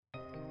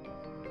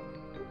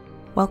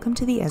Welcome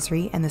to the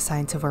Esri and the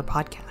Science of Our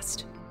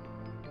podcast.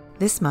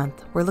 This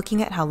month, we're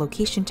looking at how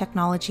location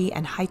technology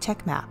and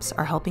high-tech maps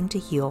are helping to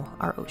heal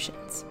our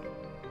oceans.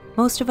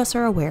 Most of us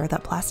are aware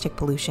that plastic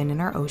pollution in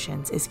our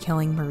oceans is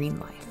killing marine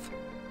life.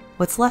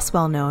 What's less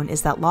well known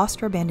is that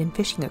lost or abandoned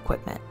fishing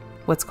equipment,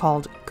 what's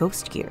called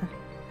ghost gear,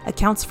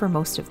 accounts for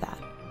most of that.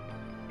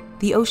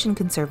 The Ocean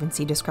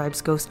Conservancy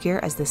describes ghost gear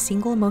as the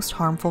single most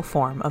harmful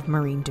form of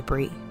marine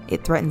debris.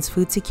 It threatens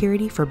food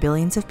security for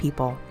billions of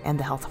people and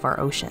the health of our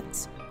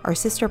oceans. Our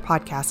sister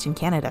podcast in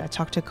Canada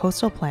talked to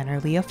coastal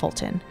planner Leah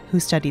Fulton, who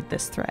studied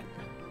this threat.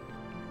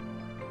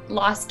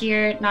 Lost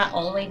gear not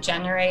only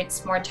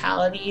generates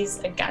mortalities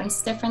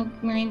against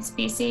different marine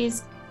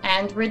species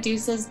and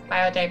reduces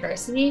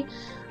biodiversity,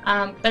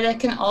 but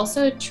it can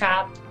also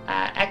trap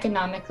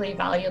economically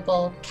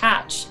valuable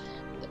catch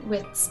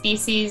with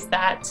species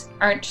that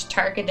aren't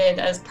targeted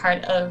as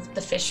part of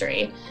the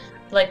fishery,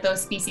 like those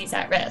species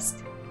at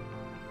risk.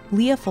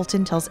 Leah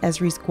Fulton tells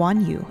Esri's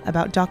Guan Yu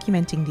about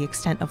documenting the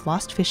extent of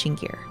lost fishing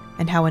gear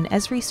and how an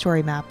Esri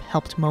story map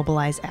helped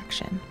mobilize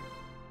action.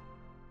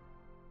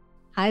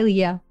 Hi,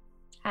 Leah.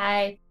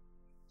 Hi.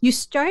 You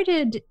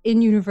started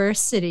in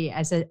university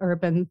as an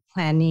urban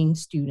planning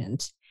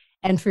student,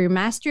 and for your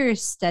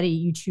master's study,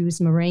 you choose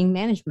marine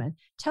management.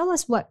 Tell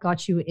us what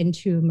got you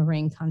into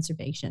marine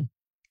conservation.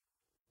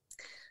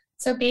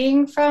 So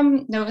being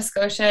from Nova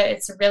Scotia,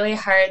 it's really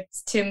hard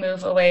to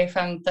move away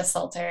from the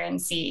Saltire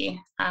Sea.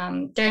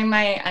 During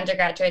my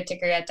undergraduate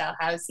degree at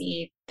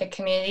Dalhousie, the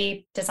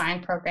community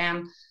design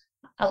program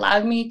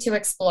allowed me to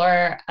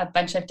explore a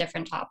bunch of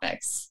different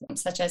topics,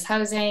 such as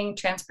housing,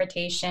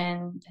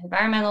 transportation,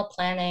 environmental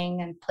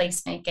planning, and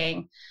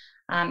placemaking,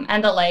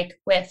 and the like,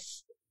 with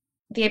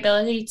the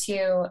ability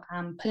to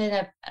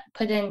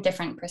put in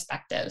different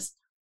perspectives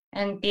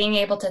and being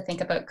able to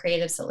think about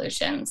creative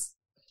solutions.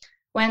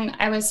 When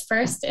I was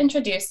first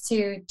introduced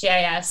to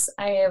GIS,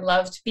 I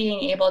loved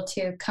being able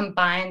to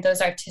combine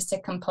those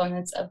artistic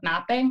components of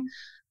mapping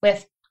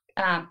with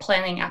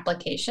planning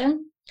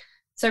application.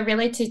 So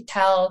really to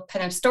tell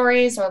kind of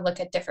stories or look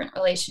at different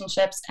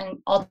relationships and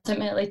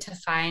ultimately to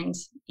find,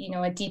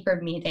 a deeper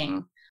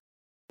meaning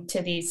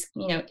to these,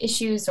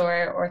 issues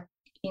or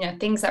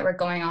things that were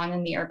going on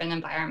in the urban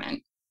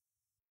environment.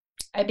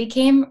 I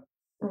became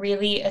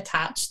really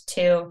attached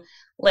to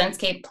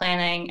landscape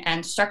planning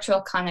and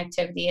structural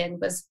connectivity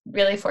and was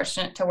really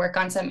fortunate to work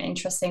on some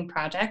interesting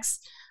projects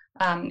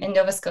in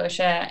Nova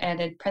Scotia and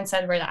in Prince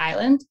Edward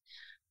Island.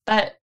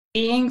 But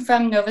being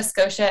from Nova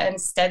Scotia and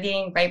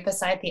studying right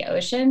beside the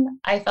ocean,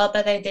 I felt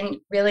that I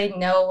didn't really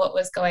know what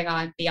was going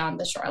on beyond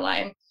the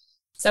shoreline.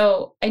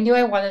 So I knew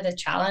I wanted a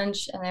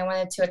challenge and I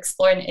wanted to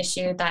explore an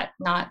issue that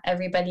not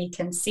everybody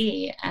can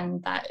see,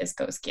 and that is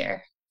ghost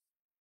gear.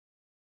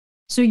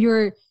 So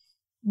your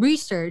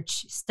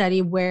research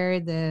study where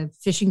the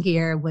fishing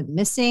gear went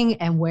missing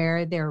and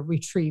where they're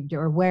retrieved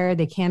or where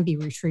they can be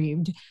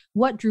retrieved.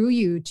 What drew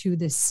you to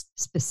this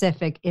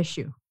specific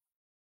issue?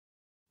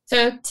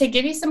 So to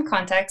give you some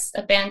context,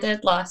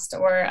 abandoned, lost,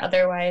 or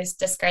otherwise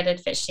discarded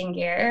fishing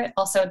gear,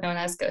 also known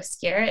as ghost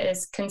gear,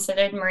 is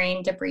considered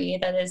marine debris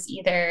that is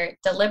either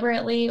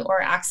deliberately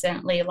or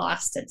accidentally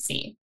lost at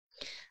sea.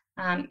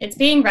 It's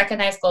being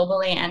recognized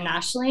globally and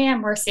nationally,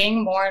 and we're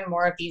seeing more and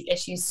more of these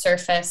issues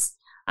surface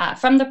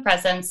from the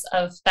presence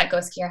of that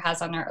ghost gear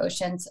has on our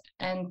oceans,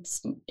 and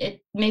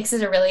it makes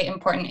it a really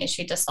important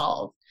issue to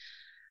solve.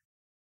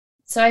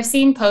 So I've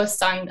seen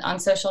posts on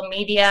social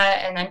media,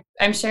 and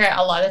I'm sure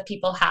a lot of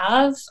people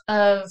have,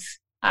 of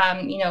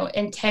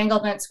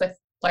entanglements with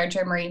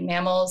larger marine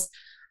mammals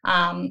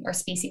or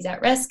species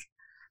at risk,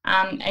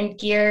 and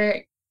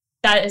gear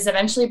that is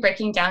eventually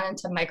breaking down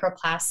into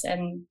microplastics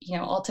and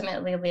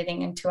ultimately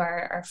leading into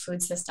our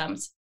food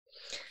systems.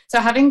 So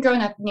having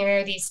grown up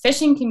near these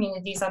fishing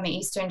communities on the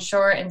Eastern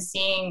Shore and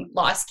seeing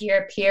lost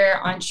gear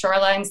appear on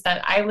shorelines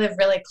that I live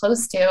really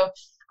close to,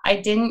 I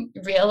didn't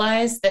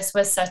realize this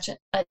was such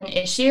an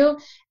issue,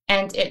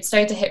 and it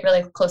started to hit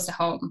really close to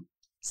home.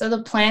 So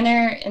the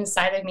planner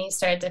inside of me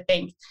started to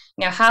think,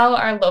 how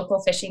are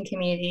local fishing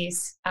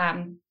communities,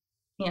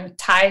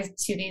 tied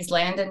to these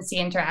land and sea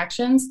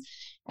interactions?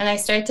 And I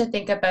started to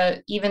think about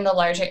even the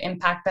larger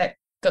impact that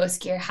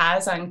ghost gear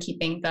has on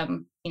keeping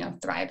them,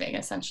 thriving,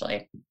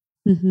 essentially.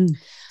 Mm-hmm.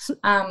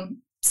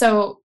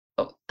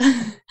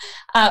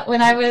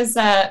 When I was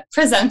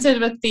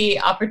presented with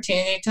the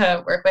opportunity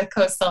to work with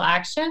Coastal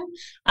Action,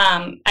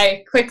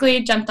 I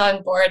quickly jumped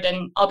on board,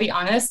 and I'll be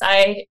honest,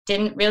 I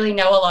didn't really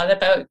know a lot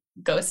about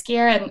ghost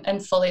gear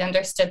and fully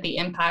understood the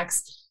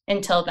impacts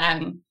until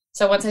then.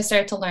 So once I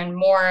started to learn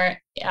more,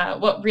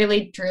 what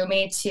really drew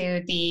me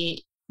to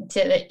the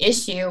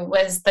issue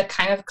was the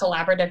kind of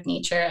collaborative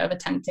nature of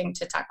attempting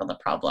to tackle the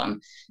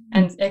problem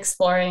and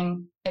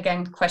exploring,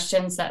 again,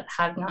 questions that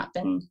had not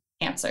been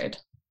answered.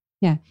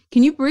 Yeah.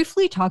 Can you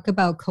briefly talk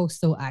about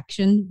Coastal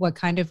Action, what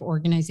kind of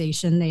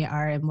organization they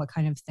are and what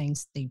kind of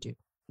things they do?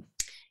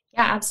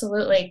 Yeah,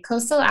 absolutely.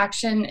 Coastal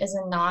Action is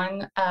a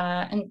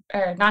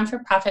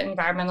non-for-profit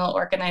environmental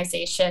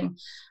organization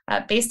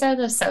based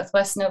out of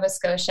Southwest Nova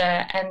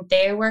Scotia, and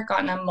they work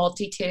on a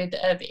multitude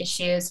of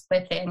issues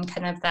within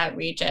kind of that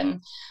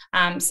region.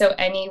 So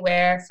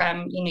anywhere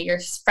from your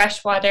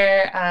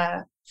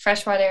freshwater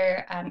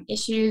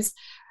issues,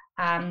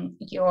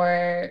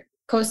 your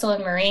coastal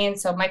and marine,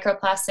 so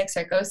microplastics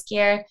or ghost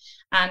gear.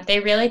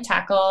 They really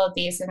tackle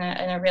these in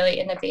a really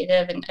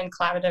innovative and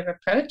collaborative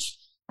approach.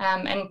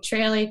 And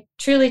truly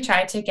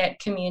try to get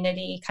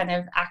community kind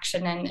of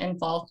action and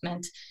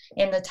involvement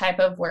in the type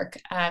of work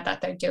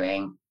that they're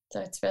doing. So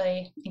it's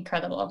really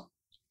incredible.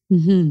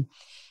 Mm-hmm.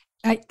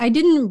 I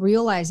didn't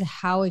realize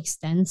how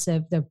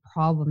extensive the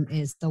problem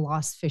is, the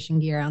lost fishing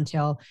gear,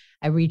 until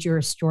I read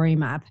your story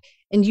map.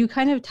 And you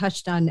kind of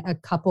touched on a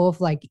couple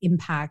of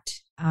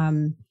impact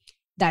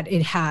that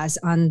it has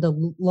on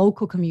the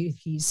local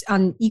communities,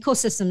 on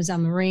ecosystems,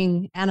 on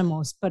marine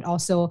animals, but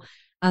also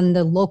on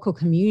the local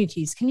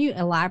communities. Can you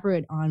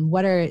elaborate on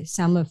what are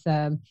some of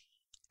the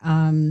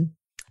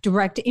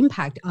direct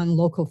impact on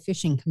local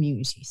fishing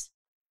communities?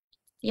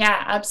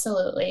 Yeah,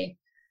 absolutely.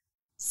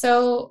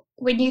 So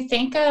when you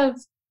think of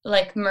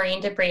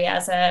marine debris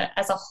as a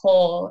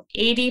whole,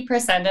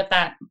 80% of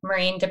that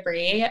marine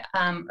debris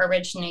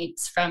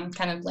originates from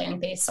kind of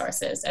land-based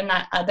sources, and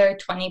that other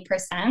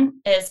 20%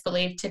 is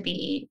believed to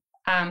be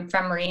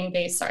from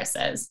marine-based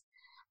sources.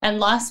 And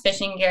lost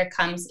fishing gear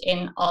comes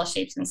in all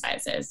shapes and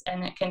sizes,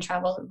 and it can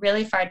travel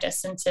really far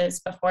distances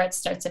before it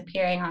starts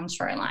appearing on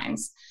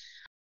shorelines.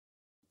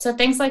 So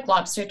things like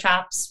lobster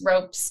traps,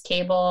 ropes,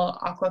 cable,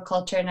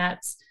 aquaculture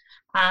nets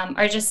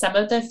are just some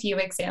of the few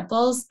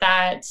examples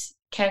that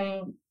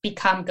can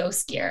become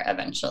ghost gear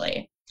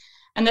eventually.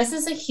 And this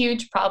is a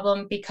huge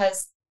problem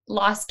because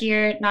lost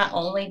gear not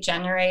only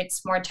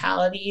generates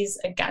mortalities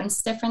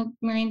against different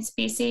marine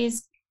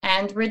species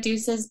and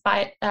reduces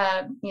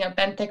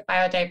benthic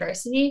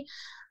biodiversity,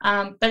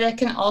 but it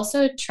can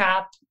also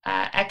trap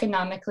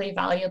economically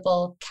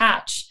valuable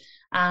catch,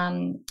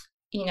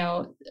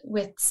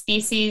 with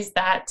species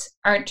that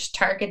aren't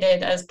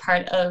targeted as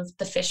part of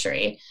the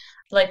fishery,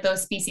 like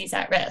those species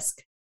at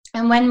risk.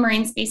 And when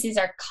marine species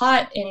are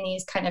caught in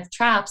these kind of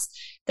traps,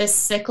 this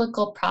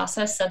cyclical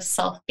process of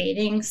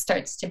self-baiting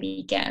starts to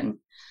begin.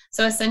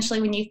 So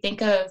essentially, when you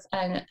think of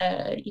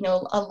a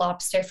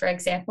lobster, for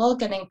example,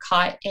 getting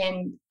caught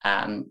in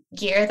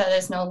gear that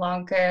is no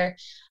longer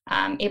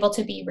able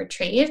to be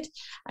retrieved,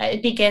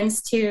 it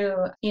begins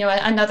to,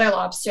 another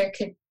lobster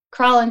could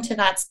crawl into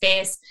that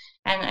space,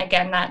 and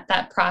again,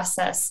 that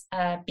process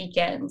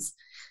begins.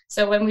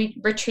 So when we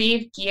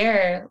retrieve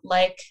gear,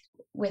 like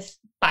with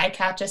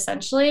bycatch,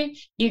 essentially,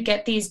 you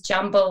get these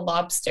jumbo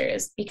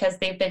lobsters because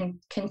they've been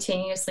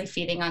continuously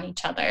feeding on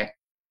each other.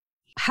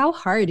 How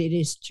hard it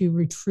is to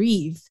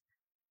retrieve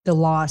the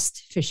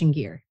lost fishing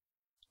gear.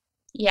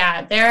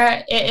 Yeah,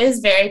 it is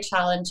very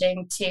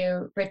challenging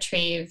to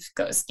retrieve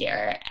ghost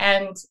gear.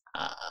 And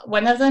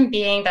one of them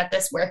being that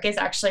this work is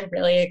actually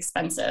really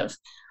expensive.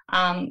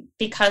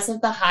 Because of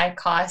the high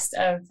cost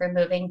of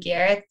removing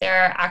gear,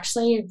 there are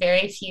actually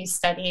very few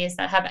studies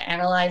that have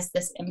analyzed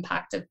this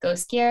impact of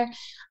ghost gear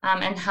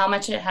and how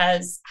much it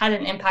has had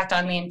an impact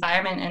on the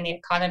environment and the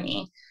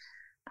economy.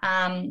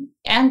 And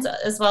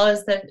as well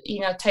as the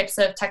types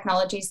of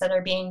technologies that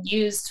are being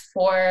used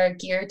for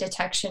gear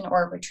detection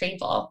or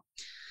retrieval.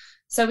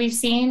 So we've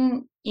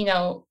seen,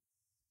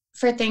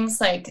 for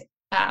things like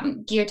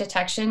gear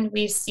detection,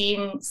 we've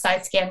seen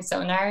side scan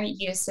sonar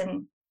used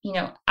in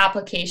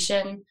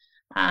application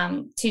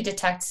to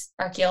detect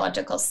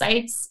archaeological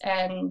sites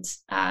and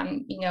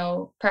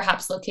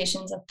perhaps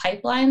locations of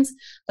pipelines.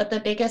 But the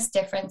biggest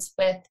difference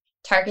with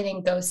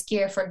targeting ghost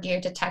gear for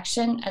gear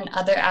detection and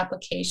other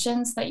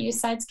applications that use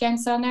side scan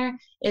sonar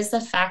is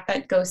the fact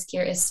that ghost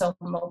gear is so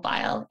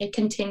mobile. It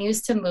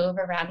continues to move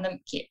around the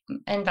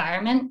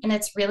environment, and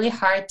it's really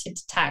hard to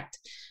detect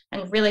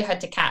and really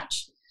hard to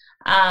catch.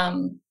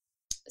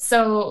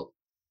 So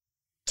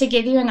to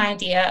give you an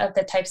idea of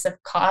the types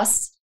of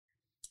costs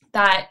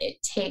that it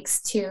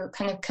takes to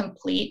kind of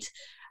complete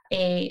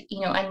a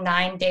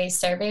 9-day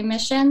survey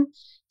mission,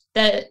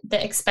 the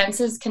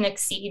expenses can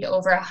exceed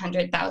over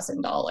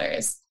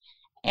 $100,000.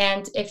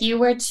 And if you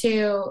were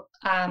to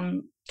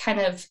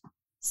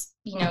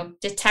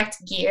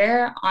detect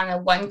gear on a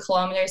 1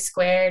 kilometer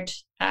squared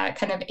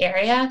kind of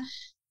area,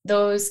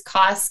 those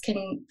costs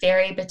can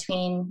vary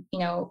between,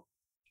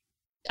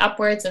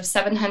 upwards of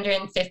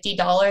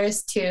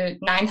 $750 to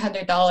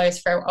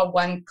 $900 for a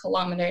 1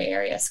 kilometer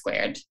area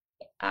squared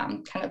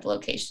kind of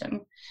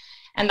location.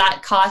 And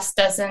that cost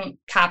doesn't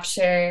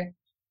capture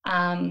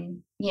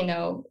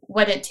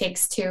what it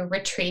takes to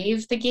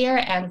retrieve the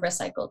gear and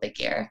recycle the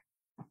gear.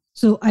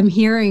 So I'm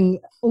hearing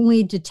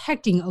only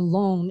detecting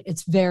alone,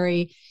 it's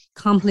very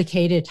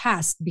complicated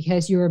task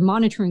because you're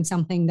monitoring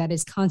something that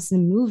is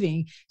constantly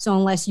moving. So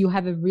unless you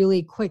have a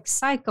really quick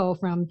cycle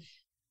from,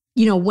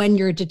 when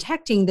you're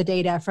detecting the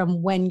data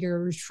from when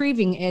you're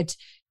retrieving it,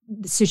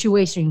 the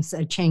situations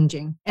are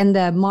changing. And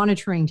the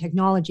monitoring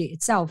technology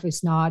itself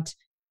is not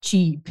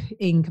cheap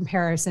in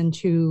comparison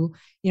to,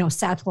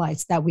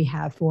 satellites that we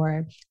have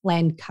for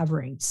land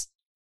coverings.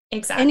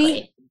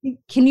 Exactly.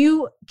 Can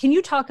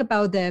you talk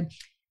about the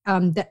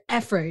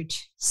effort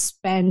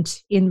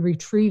spent in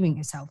retrieving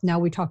itself? Now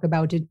we talk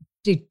about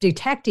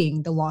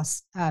detecting the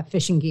lost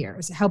fishing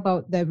gears. How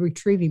about the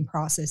retrieving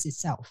process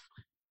itself?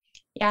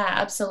 Yeah,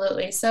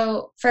 absolutely.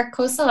 So for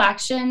Coastal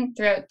Action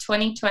throughout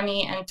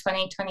 2020 and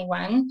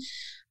 2021,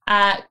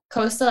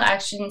 Coastal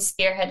Action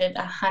spearheaded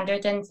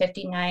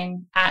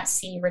 159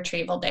 at-sea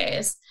retrieval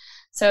days.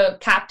 So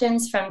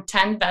captains from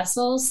 10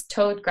 vessels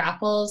towed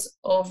grapples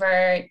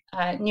over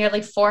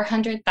nearly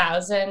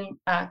 400,000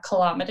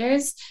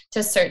 kilometers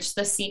to search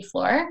the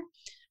seafloor,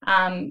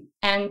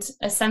 and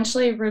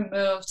essentially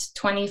removed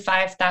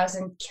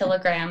 25,000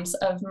 kilograms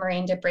of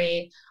marine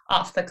debris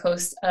off the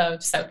coast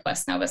of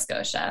southwest Nova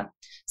Scotia.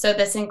 So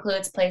this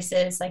includes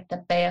places like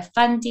the Bay of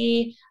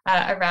Fundy,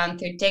 around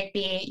through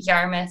Digby,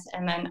 Yarmouth,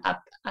 and then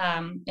up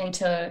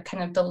into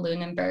kind of the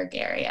Lunenburg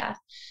area.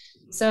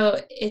 So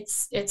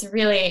it's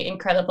really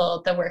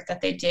incredible the work that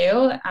they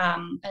do.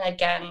 And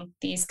again,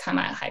 these come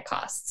at high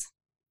costs.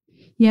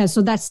 Yeah,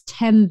 so that's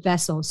 10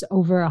 vessels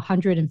over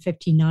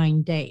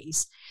 159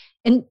 days.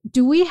 And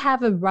do we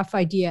have a rough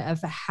idea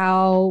of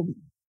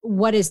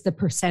what is the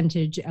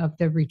percentage of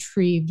the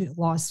retrieved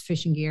lost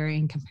fishing gear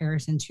in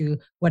comparison to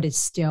what is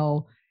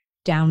still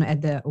down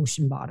at the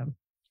ocean bottom?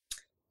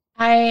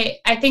 I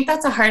think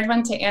that's a hard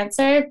one to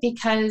answer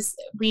because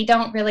we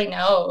don't really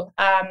know.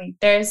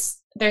 There's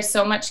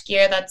so much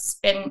gear that's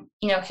been,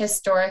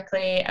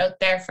 historically out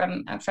there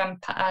from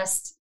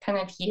past kind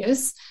of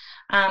use,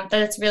 that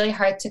it's really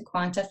hard to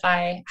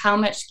quantify how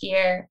much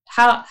gear,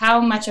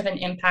 how much of an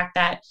impact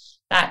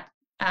that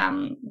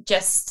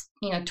just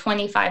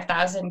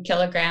 25,000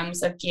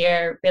 kilograms of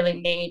gear really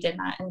made in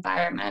that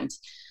environment.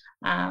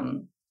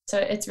 So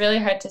it's really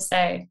hard to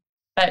say,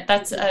 but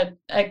that's a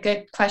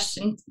good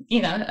question,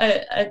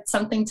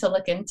 something to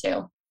look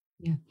into.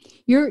 Yeah,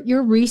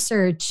 your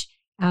research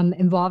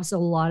involves a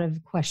lot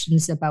of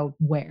questions about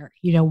where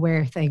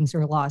things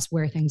are lost,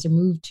 where things are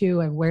moved to,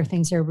 and where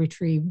things are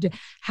retrieved.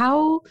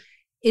 How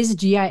is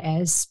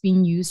GIS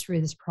being used for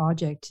this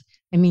project?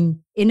 I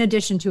mean, in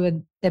addition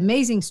to the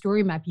amazing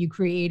story map you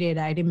created,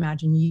 I'd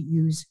imagine you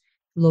use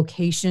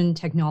location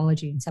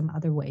technology in some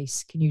other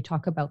ways. Can you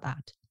talk about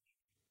that?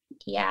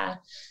 Yeah,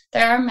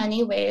 there are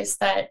many ways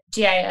that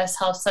GIS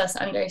helps us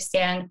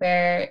understand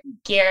where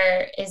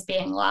gear is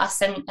being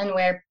lost and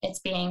where it's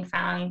being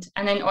found.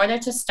 And in order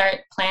to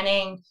start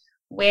planning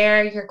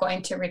where you're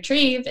going to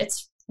retrieve,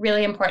 it's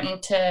really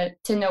important to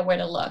know where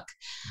to look.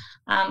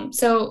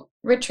 So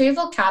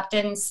retrieval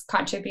captains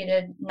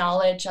contributed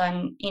knowledge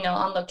on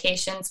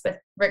locations with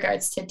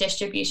regards to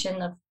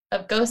distribution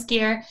of ghost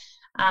gear.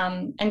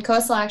 And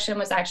Coastal Action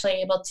was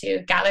actually able to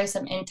gather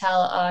some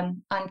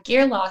intel on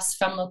gear loss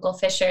from local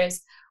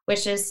fishers,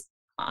 which is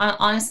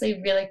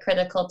honestly really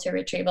critical to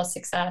retrieval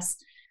success.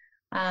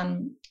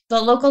 The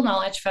local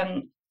knowledge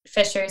from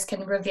fishers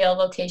can reveal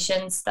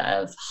locations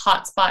of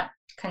hotspot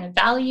kind of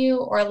value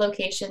or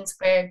locations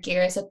where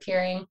gear is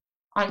appearing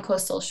on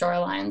coastal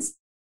shorelines.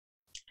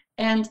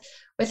 And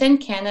within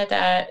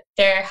Canada,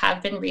 there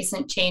have been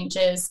recent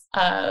changes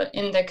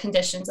in the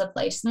conditions of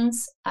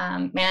license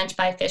managed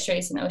by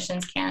Fisheries and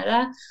Oceans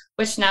Canada,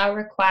 which now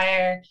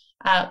require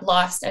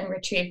lost and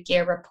retrieved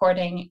gear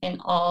reporting in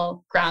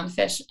all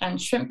groundfish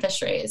and shrimp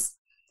fisheries.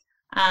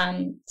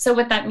 So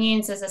what that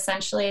means is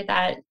essentially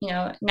that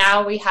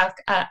now we have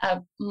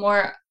a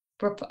more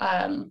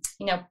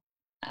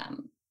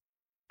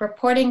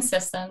reporting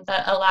system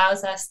that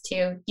allows us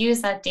to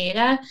use that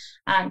data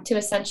to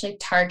essentially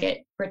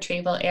target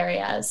retrieval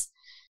areas.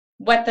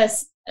 What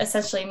this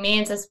essentially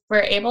means is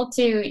we're able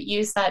to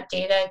use that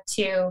data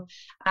to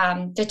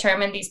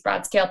determine these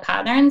broad scale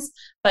patterns,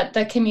 but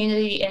the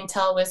community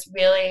intel was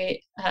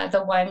really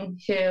the one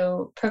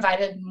who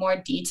provided more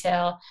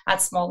detail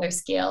at smaller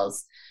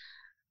scales.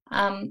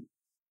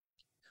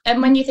 And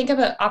when you think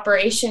about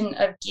operation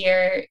of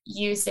gear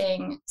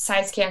using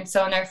side-scan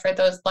sonar for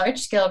those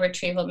large-scale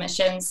retrieval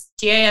missions,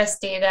 GIS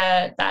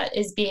data that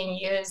is being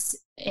used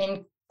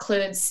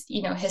includes,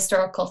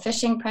 historical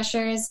fishing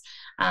pressures,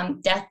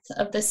 depth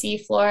of the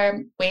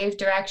seafloor, wave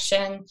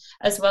direction,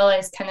 as well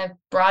as kind of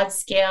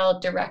broad-scale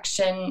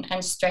direction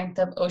and strength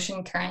of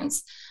ocean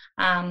currents,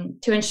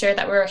 to ensure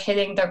that we're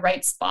hitting the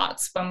right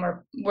spots when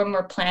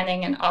we're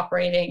planning and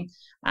operating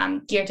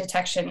gear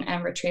detection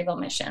and retrieval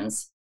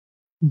missions.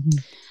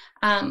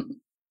 Mm-hmm.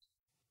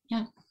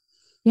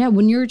 Yeah,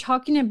 when you're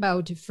talking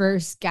about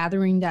first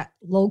gathering that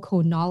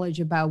local knowledge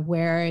about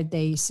where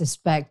they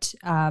suspect,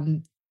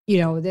 the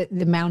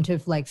amount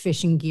of like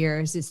fishing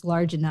gears is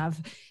large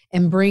enough,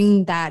 and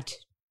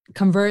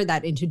convert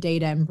that into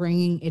data and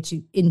bringing it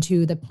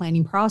into the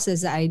planning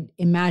process, I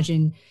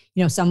imagine,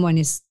 someone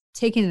is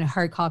taking a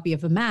hard copy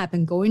of a map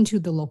and going to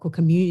the local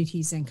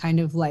communities and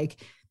kind of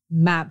like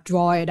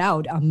draw it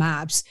out on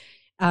maps.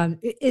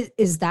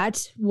 Is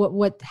that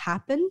what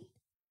happened?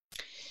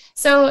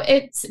 So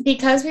it's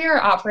because we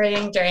were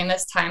operating during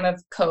this time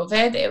of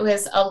COVID, it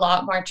was a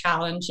lot more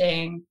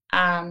challenging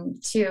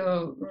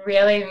to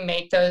really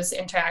make those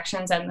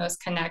interactions and those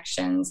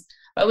connections.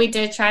 But we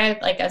did try,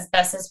 like, as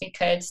best as we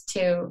could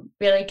to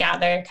really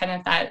gather kind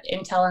of that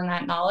intel and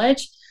that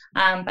knowledge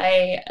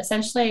by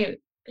essentially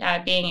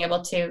being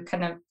able to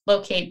kind of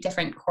locate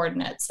different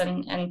coordinates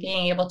and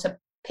being able to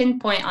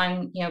pinpoint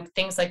on,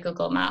 things like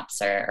Google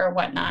Maps or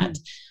whatnot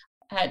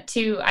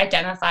to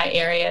identify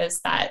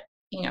areas that,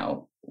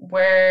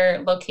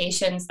 were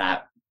locations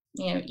that,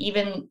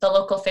 even the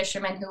local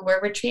fishermen who were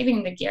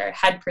retrieving the gear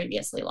had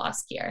previously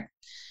lost gear.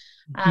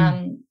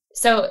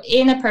 So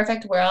in a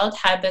perfect world,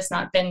 had this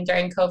not been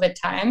during COVID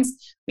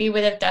times, we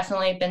would have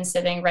definitely been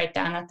sitting right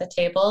down at the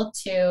table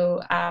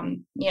to,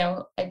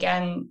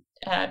 again,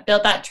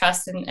 build that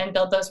trust and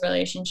build those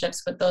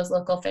relationships with those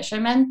local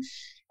fishermen.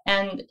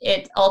 And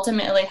it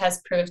ultimately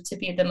has proved to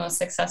be the most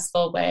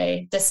successful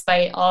way,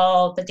 despite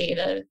all the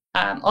data,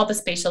 all the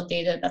spatial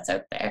data that's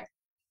out there.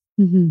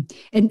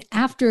 And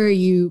after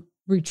you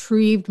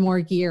retrieved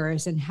more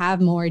gears and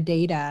have more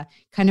data,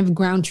 kind of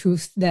ground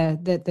truth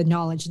the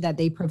knowledge that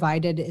they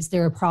provided, is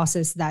there a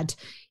process that,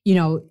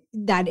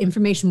 that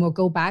information will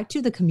go back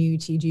to the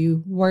community? Do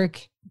you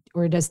work,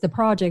 or does the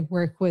project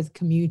work with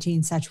community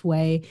in such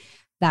way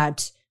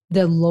that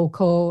the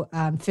local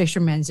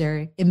fishermen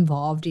are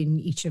involved in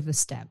each of the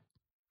steps?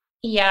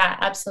 Yeah,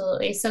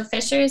 absolutely. So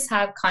fishers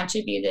have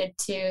contributed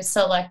to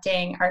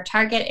selecting our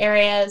target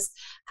areas,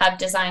 have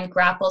designed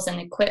grapples and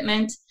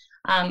equipment,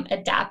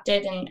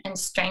 adapted and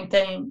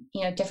strengthened,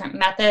 different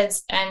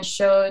methods, and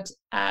showed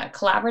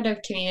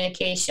collaborative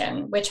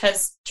communication, which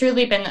has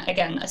truly been,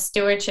 again, a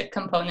stewardship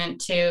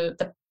component to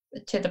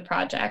the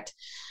project.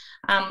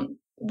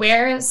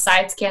 Where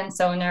side scan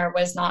sonar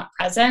was not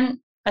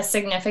present, a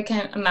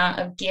significant amount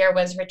of gear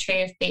was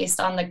retrieved based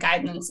on the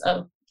guidance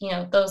of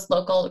those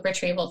local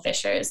retrieval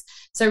fishers.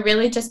 So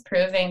really just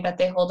proving that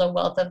they hold a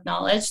wealth of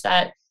knowledge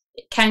that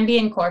can be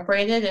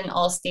incorporated in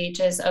all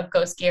stages of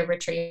ghost gear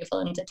retrieval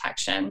and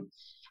detection.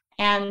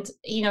 And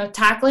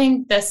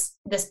tackling this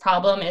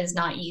problem is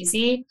not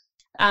easy.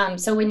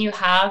 So when you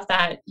have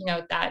that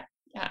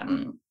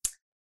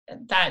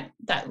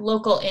that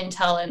local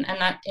intel and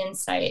that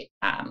insight,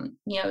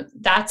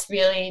 that's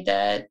really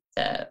the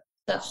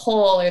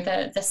whole, or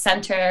the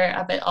center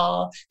of it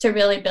all to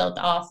really build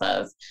off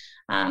of.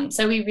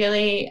 So we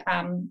really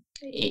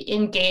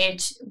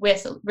engage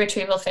with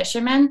retrieval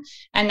fishermen,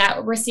 and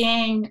that we're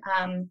seeing,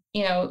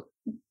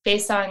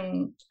 based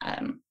on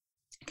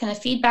kind of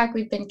feedback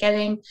we've been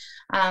getting,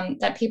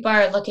 that people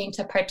are looking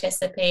to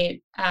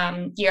participate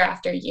year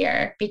after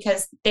year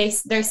because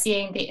they're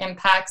seeing the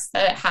impacts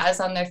that it has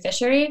on their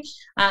fishery.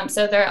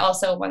 So they're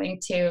also wanting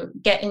to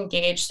get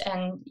engaged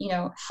and,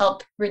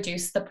 help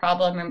reduce the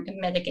problem or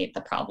mitigate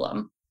the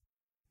problem.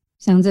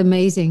 Sounds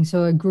amazing.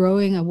 So a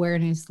growing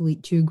awareness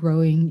lead to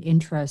growing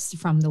interest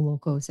from the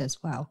locals as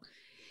well.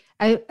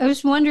 I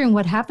was wondering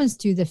what happens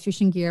to the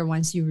fishing gear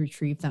once you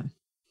retrieve them.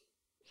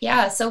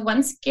 Yeah, so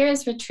once gear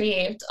is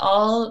retrieved,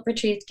 all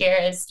retrieved gear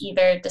is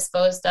either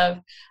disposed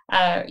of,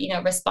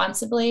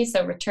 responsibly,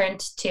 so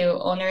returned to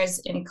owners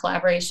in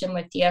collaboration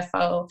with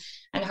DFO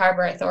and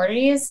harbor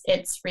authorities.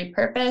 It's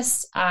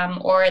repurposed,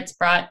 or it's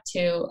brought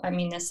to a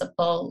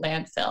municipal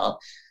landfill.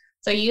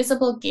 So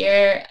usable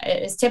gear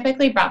is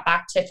typically brought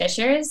back to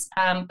fishers,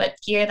 but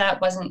gear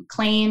that wasn't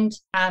claimed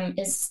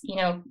is,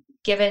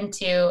 given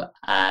to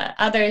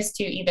others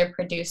to either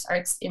produce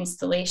arts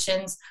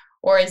installations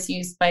or is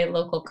used by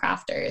local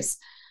crafters.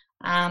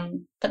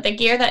 But the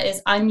gear that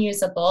is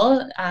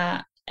unusable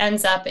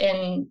ends up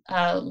in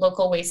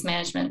local waste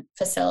management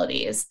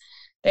facilities.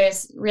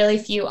 There's really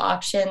few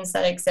options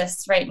that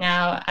exist right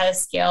now at a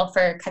scale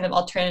for kind of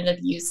alternative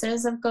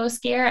uses of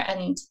ghost gear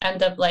and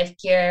end-of-life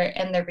gear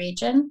in the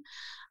region.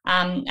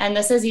 And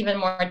this is even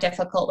more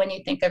difficult when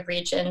you think of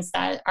regions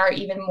that are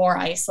even more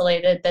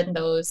isolated than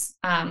those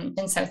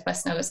in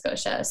Southwest Nova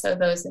Scotia. So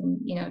those in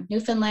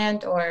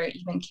Newfoundland or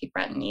even Cape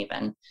Breton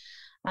even.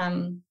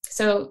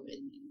 So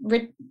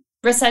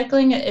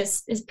recycling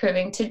is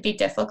proving to be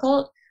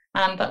difficult.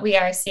 But we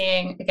are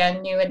seeing,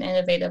 again, new and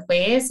innovative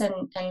ways, and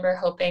we're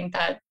hoping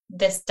that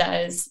this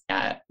does,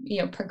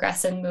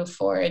 progress and move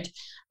forward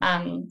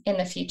in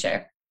the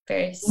future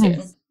very soon.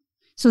 Yes.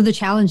 So the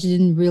challenge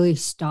didn't really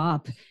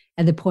stop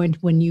at the point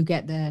when you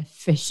get the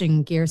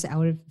fishing gears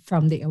out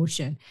from the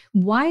ocean.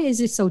 Why is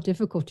it so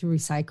difficult to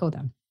recycle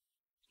them?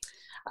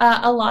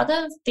 A lot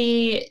of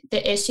the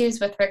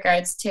issues with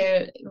regards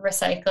to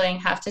recycling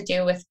have to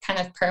do with kind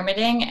of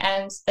permitting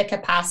and the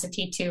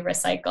capacity to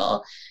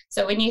recycle.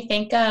 So when you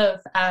think of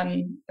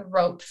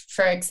rope,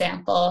 for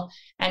example,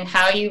 and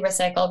how you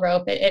recycle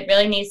rope, it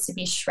really needs to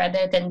be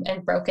shredded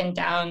and broken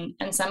down.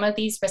 And some of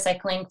these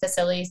recycling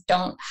facilities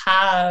don't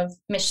have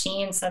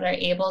machines that are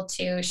able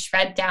to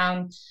shred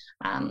down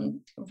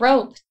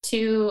rope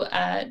to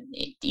a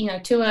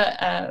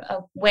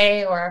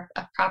way or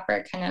a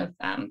proper kind of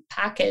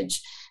package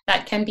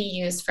that can be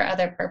used for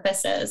other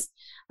purposes.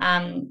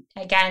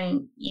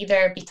 Again,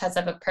 either because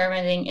of a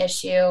permitting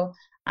issue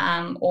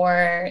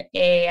or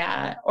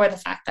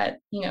the fact that,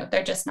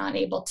 they're just not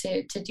able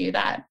to do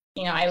that.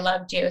 I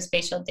love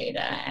geospatial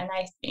data, and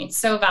I think it's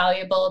so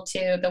valuable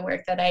to the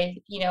work that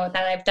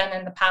I've done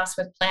in the past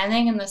with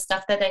planning and the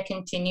stuff that I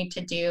continue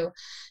to do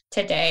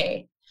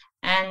today.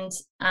 And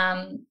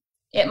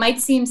it might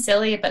seem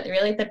silly, but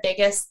really the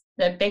biggest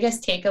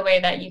takeaway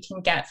that you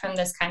can get from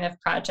this kind of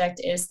project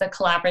is the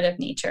collaborative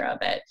nature of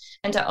it,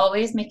 and to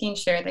always making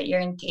sure that you're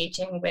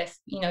engaging with,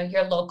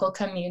 your local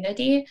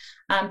community,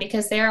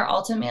 because they are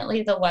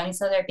ultimately the ones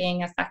that are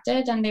being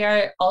affected, and they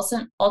are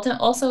also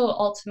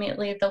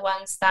ultimately the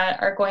ones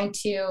that are going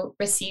to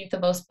receive the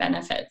most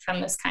benefit from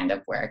this kind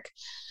of work.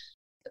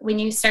 When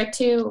you start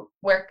to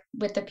work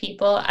with the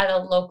people at a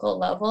local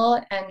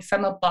level and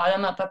from a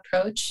bottom-up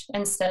approach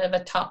instead of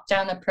a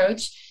top-down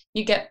approach,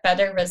 you get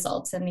better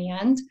results in the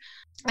end.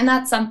 And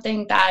that's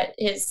something that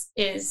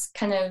is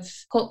kind of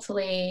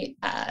hopefully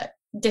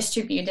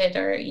distributed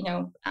or,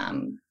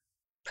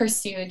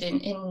 pursued in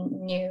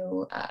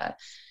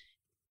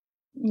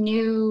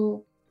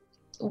new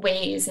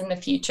ways in the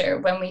future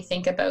when we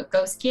think about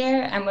ghost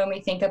gear and when we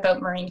think about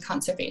marine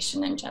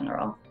conservation in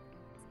general.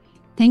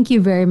 Thank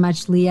you very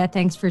much, Leah.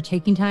 Thanks for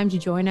taking time to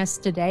join us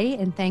today,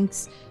 and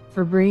thanks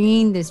for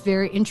bringing this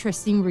very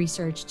interesting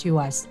research to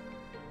us.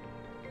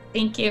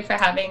 Thank you for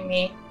having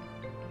me.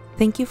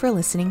 Thank you for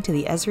listening to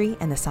the Esri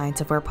and the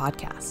Science of Where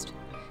podcast.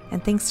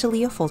 And thanks to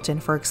Leah Fulton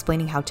for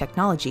explaining how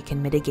technology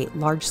can mitigate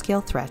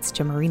large-scale threats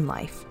to marine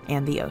life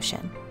and the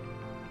ocean.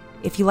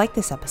 If you like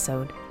this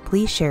episode,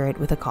 please share it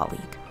with a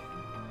colleague.